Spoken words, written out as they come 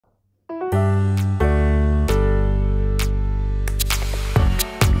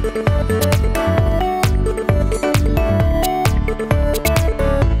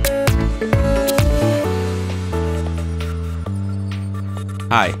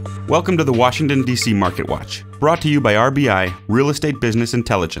Hi, welcome to the Washington, D.C. MarketWatch, brought to you by RBI, Real Estate Business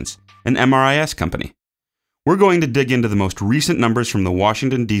Intelligence, an MRIS company. We're going to dig into the most recent numbers from the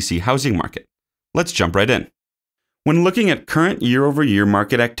Washington, D.C. housing market. Let's jump right in. When looking at current year-over-year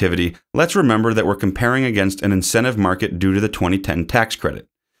market activity, let's remember that we're comparing against an incentive market due to the 2010 tax credit.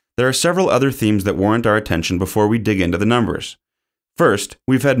 There are several other themes that warrant our attention before we dig into the numbers. First,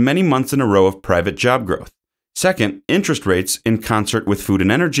 we've had many months in a row of private job growth. Second, interest rates, in concert with food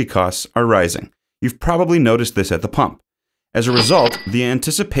and energy costs, are rising. You've probably noticed this at the pump. As a result, the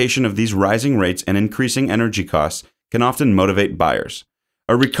anticipation of these rising rates and increasing energy costs can often motivate buyers.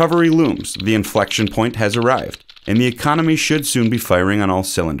 A recovery looms, the inflection point has arrived, and the economy should soon be firing on all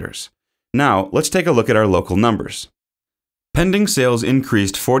cylinders. Now, let's take a look at our local numbers. Pending sales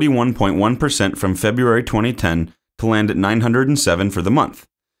increased 41.1% from February 2010 to land at 907 for the month.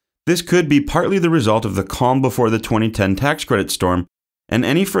 This could be partly the result of the calm before the 2010 tax credit storm, and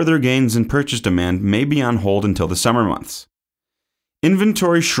any further gains in purchase demand may be on hold until the summer months.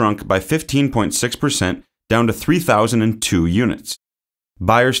 Inventory shrunk by 15.6% down to 3,002 units.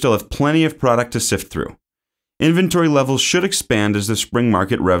 Buyers still have plenty of product to sift through. Inventory levels should expand as the spring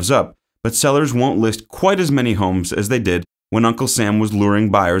market revs up, but sellers won't list quite as many homes as they did when Uncle Sam was luring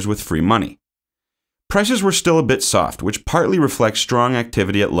buyers with free money. Prices were still a bit soft, which partly reflects strong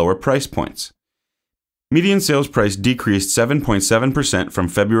activity at lower price points. Median sales price decreased 7.7% from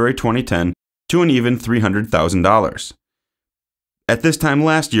February 2010 to an even $300,000. At this time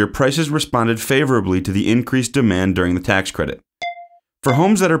last year, prices responded favorably to the increased demand during the tax credit. For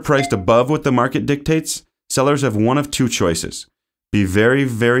homes that are priced above what the market dictates, sellers have one of two choices: be very,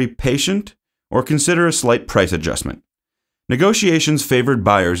 very patient, or consider a slight price adjustment. Negotiations favored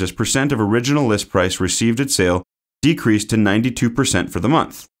buyers as percent of original list price received at sale decreased to 92% for the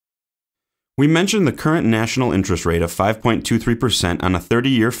month. We mentioned the current national interest rate of 5.23% on a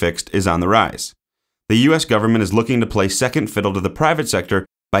 30-year fixed is on the rise. The U.S. government is looking to play second fiddle to the private sector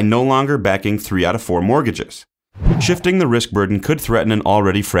by no longer backing 3 out of 4 mortgages. Shifting the risk burden could threaten an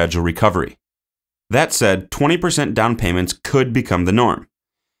already fragile recovery. That said, 20% down payments could become the norm.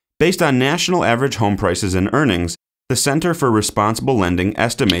 Based on national average home prices and earnings, the Center for Responsible Lending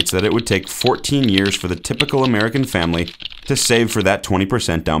estimates that it would take 14 years for the typical American family to save for that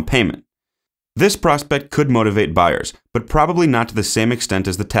 20% down payment. This prospect could motivate buyers, but probably not to the same extent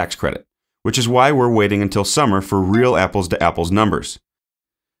as the tax credit, which is why we're waiting until summer for real apples-to-apples numbers.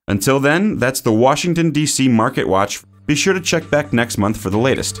 Until then, that's the Washington, D.C. MarketWatch. Be sure to check back next month for the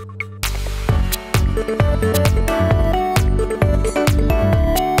latest.